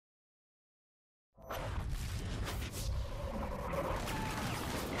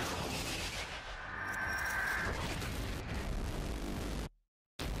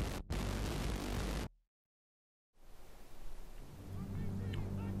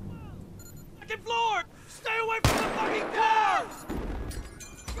second floor! Stay away from the fucking cars!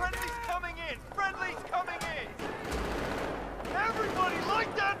 Friendly's coming in! Friendly's coming in! Everybody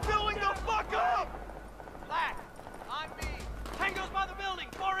light that building the fuck up! Black, on me. Tango's by the building,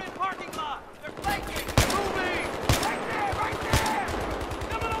 far in parking lot. They're flanking. Moving! Right there, right there!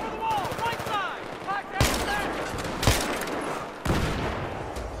 Coming over the wall, right side. Black, that's there.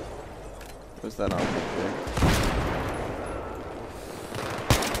 What's that object there?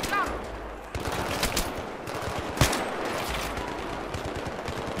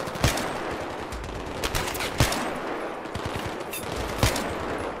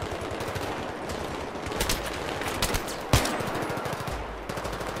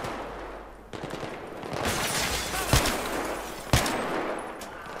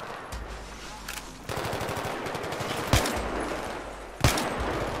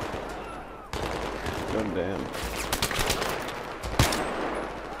 Damn.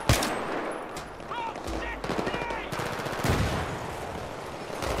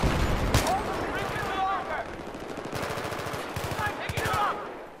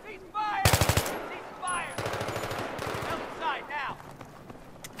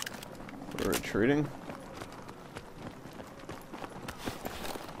 We're retreating.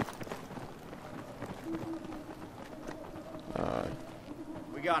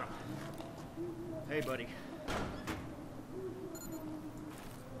 We got him. Hey, buddy.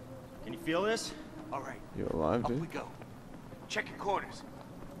 Can you feel this? All right, You alive, up we dude? go. Check your corners.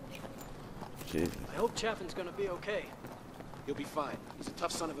 Jesus. I hope Chaplin's gonna be okay. He'll be fine. He's a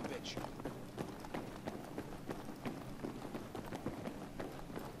tough son of a bitch.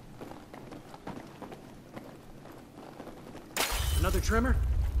 Another trimmer?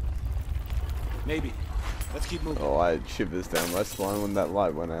 Maybe. Let's keep moving. Oh, I shivers down my spine when that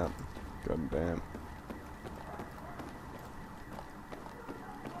light went out. God damn.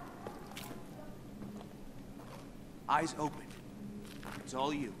 Eyes open. It's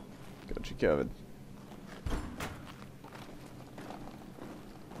all you. Got you covered.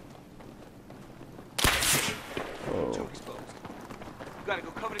 Oh. Choke exposed. You gotta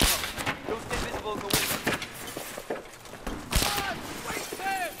go cover to cover. Don't stay visible in the window.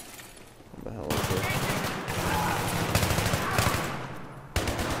 What the hell is this?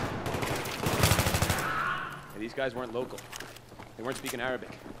 Hey, these guys weren't local. They weren't speaking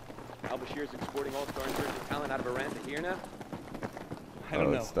Arabic. Al-Bashir's exporting all-star insurgent talent out of Iran to here now? I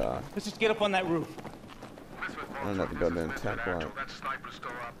don't know. It's dark. Let's just get up on that roof. I don't have to go down and tap light. That sniper's still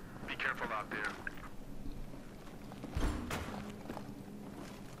up. Be careful out there.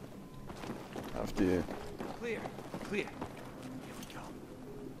 After you. Clear. Clear. Here we go.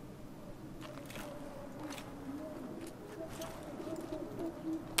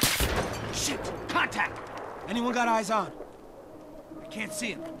 Shit! Contact! Anyone got eyes on? I can't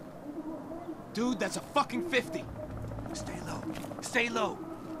see him. Dude, that's a fucking 50. Stay low. Stay low.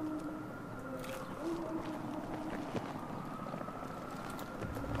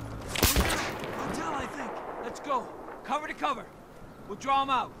 Hotel, I think. Let's go. Cover to cover. We'll draw him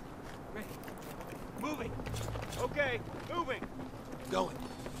out. Ready. Moving. Okay, moving. Going.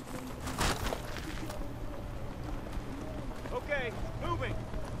 Okay, moving.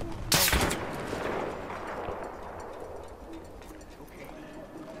 Okay.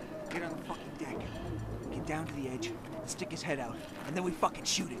 Get on the fucking deck. Get down to the edge. Stick his head out. And then we fucking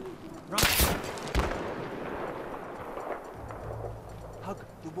shoot him. Run. Hug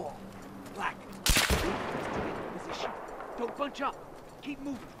the wall. Black. Position. Don't bunch up. Keep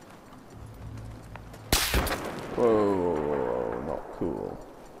moving. Whoa, whoa, whoa, whoa, not cool.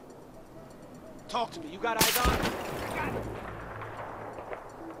 Talk to me. You got eyes on? I got it.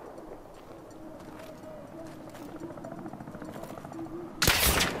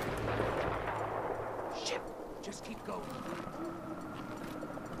 Shit. Just keep going.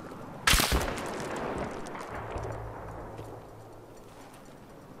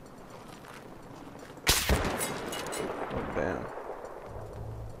 Oh, damn.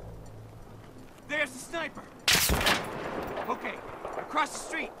 There's the sniper. Okay, across the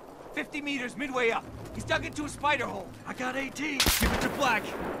street. 50 meters midway up. He's dug into a spider hole. I got AT. Give it to Black.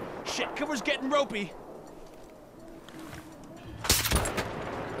 Shit, cover's getting ropey.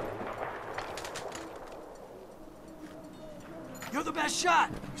 You're the best shot.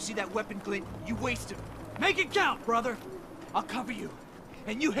 You see that weapon glint? You waste him. Make it count, brother. I'll cover you.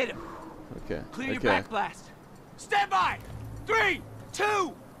 And you hit him. Okay. Clear your Okay. back blast. Stand by. 3,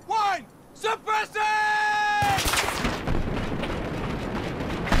 2, 1. Suppress it!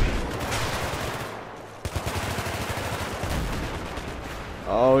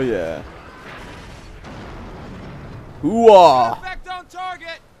 Oh yeah. Hooah! Effect on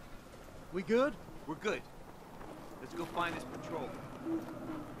target. We good? We're good. Let's go find this patrol.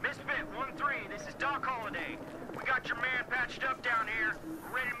 Misfit 1-3, this is Doc Holliday. We got your man patched up down here.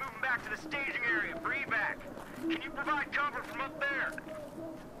 We're ready to move him back to the staging area for evac. Can you provide cover from up there?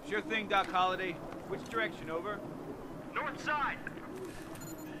 Sure thing, Doc Holliday. Which direction, over? North side.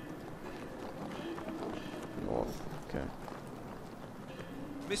 North. Okay.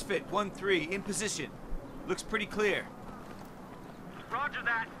 Misfit 1-3, in position. Looks pretty clear. Roger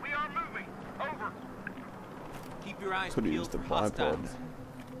that. We are moving. Over. Keep your eyes Could've peeled used the for hostiles.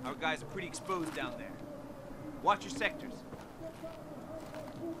 bipod. Our guys are pretty exposed down there. Watch your sectors.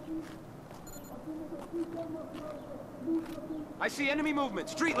 I see enemy movement,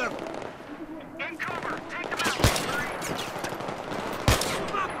 street level. In cover. Take them out.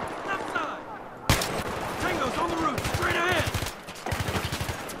 Left side! Tango's on the roof, straight ahead!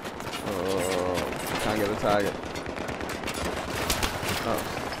 Oh, can't get the target. Oh,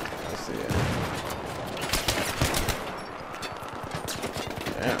 I see it.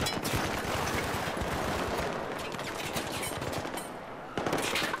 Yeah.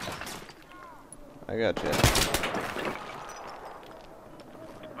 I got you.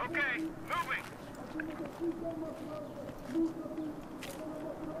 Okay, moving.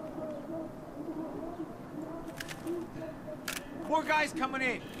 More guys coming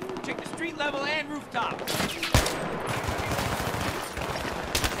in. Check the street level and rooftop.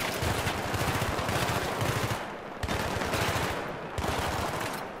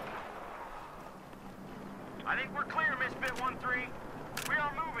 I think we're clear, Misfit 1-3. We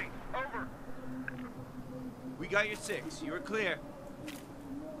are moving. Over. We got your 6. You were clear.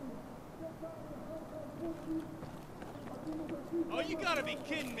 Oh, you gotta be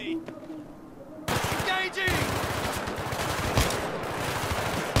kidding me. Engaging!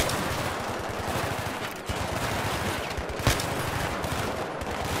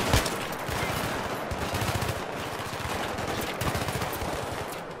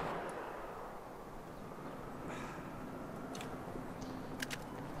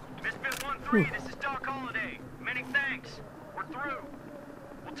 Misfit 1-3, this is Doc Holliday. Many thanks. We're through.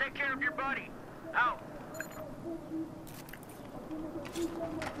 We'll take care of your buddy. Out.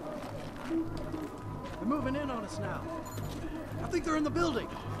 They're moving in on us now. I think they're in the building.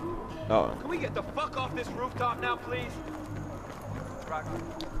 Oh, Can we get the fuck off this rooftop now, please? Roger.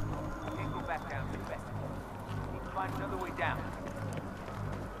 Can't go back down to the west. Need to find another way down.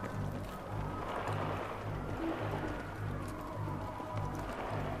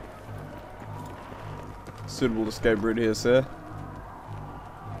 suitable escape route here, sir.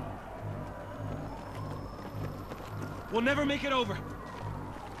 We'll never make it over.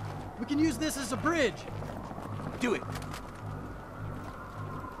 We can use this as a bridge. Do it.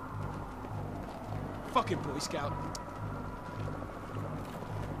 Fucking Boy Scout.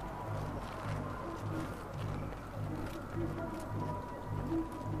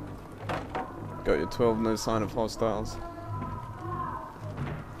 Got your 12, no sign of hostiles.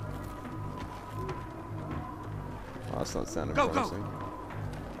 Oh, that's not sounding Go, promising.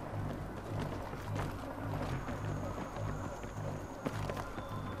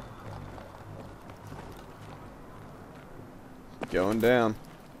 Going down.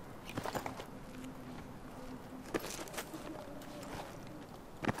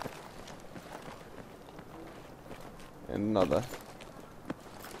 Another.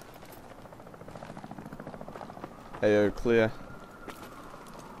 AO clear.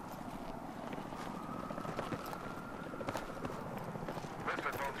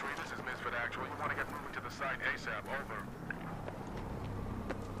 Misfit 03, this is Misfit Actual. You want to get moving to the site ASAP. Over.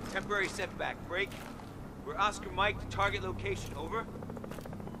 Temporary setback. Break. We're Oscar Mike to target location. Over.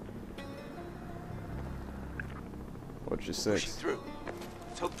 What's your Pushing 6? through.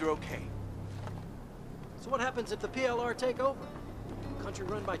 Let's hope they're okay. So what happens if the PLR take over? A country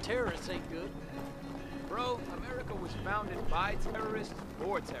run by terrorists ain't good. Bro, America was founded by terrorists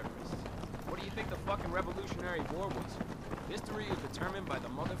for terrorists. What do you think the fucking Revolutionary War was? History is determined by the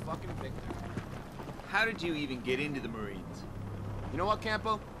motherfucking victor. How did you even get into the Marines? You know what,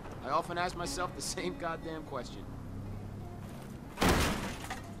 Campo? I often ask myself the same goddamn question.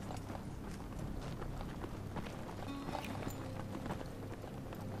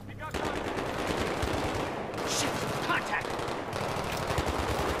 Shit! Contact!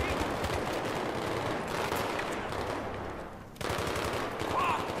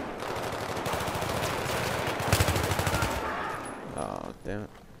 Oh, damn it.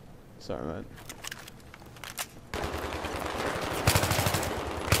 Sorry, mate.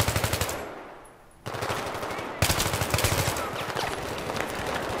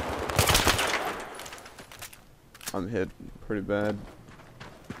 I'm hit pretty bad.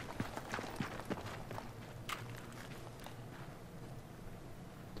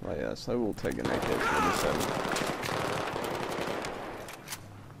 Oh yeah, so we'll take an AK-47.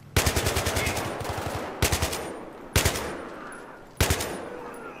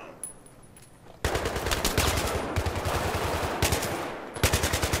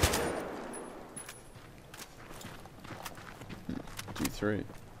 G3.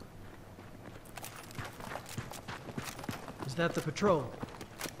 Is that the patrol?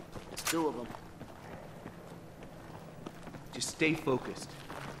 It's 2 of them. Just stay focused.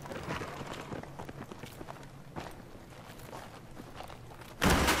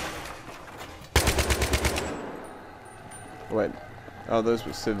 Wait. Oh, those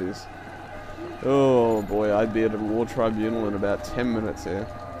were cities. Oh boy, I'd be at a war tribunal in about 10 minutes here.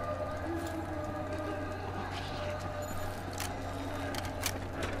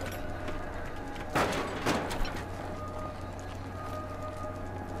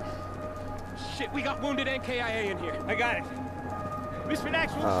 Shit, we got wounded NKIA in here. I got it. Misfit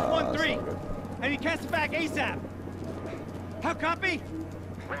Actual, That's 1-3. not good. I need cast it back ASAP. How copy?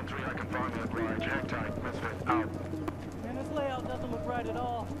 1-3, I confirm that BluRay. Hang tight. Misfit out. Man, this layout doesn't look right at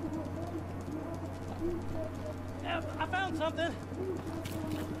all. Yeah, I found something.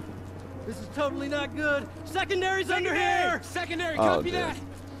 This is totally not good. Secondary's under here! Secondary, Oh, copy dear. that!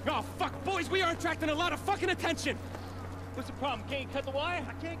 Oh, fuck, boys, we are attracting a lot of fucking attention! What's the problem? Can't you cut the wire?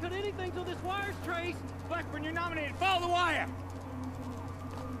 I can't cut anything till this wire's traced. Blackburn, you're nominated. Follow the wire.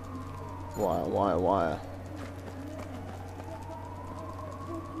 Wire.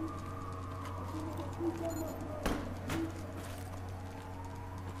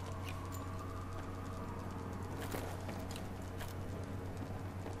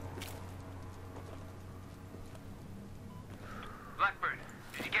 Blackburn,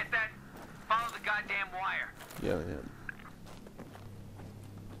 did you get that? Follow the goddamn wire. Yeah.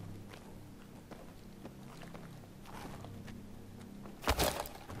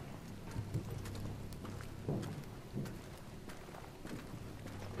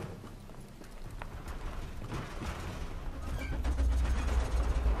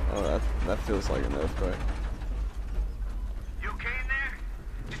 Oh, that feels like an earthquake. You okay in there?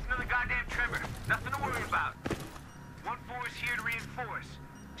 Just another goddamn tremor. Nothing to worry about. 1-4 is here to reinforce.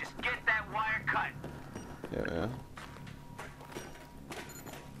 Just get that wire cut. Yeah.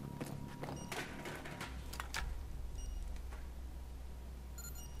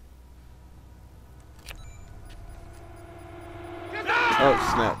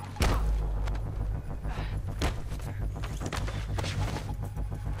 Oh, snap.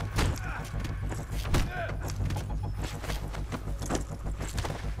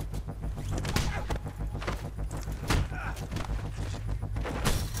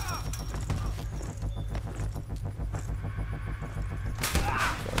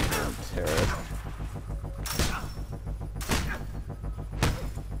 Terror.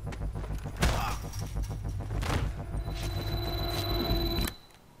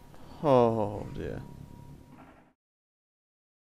 Oh dear.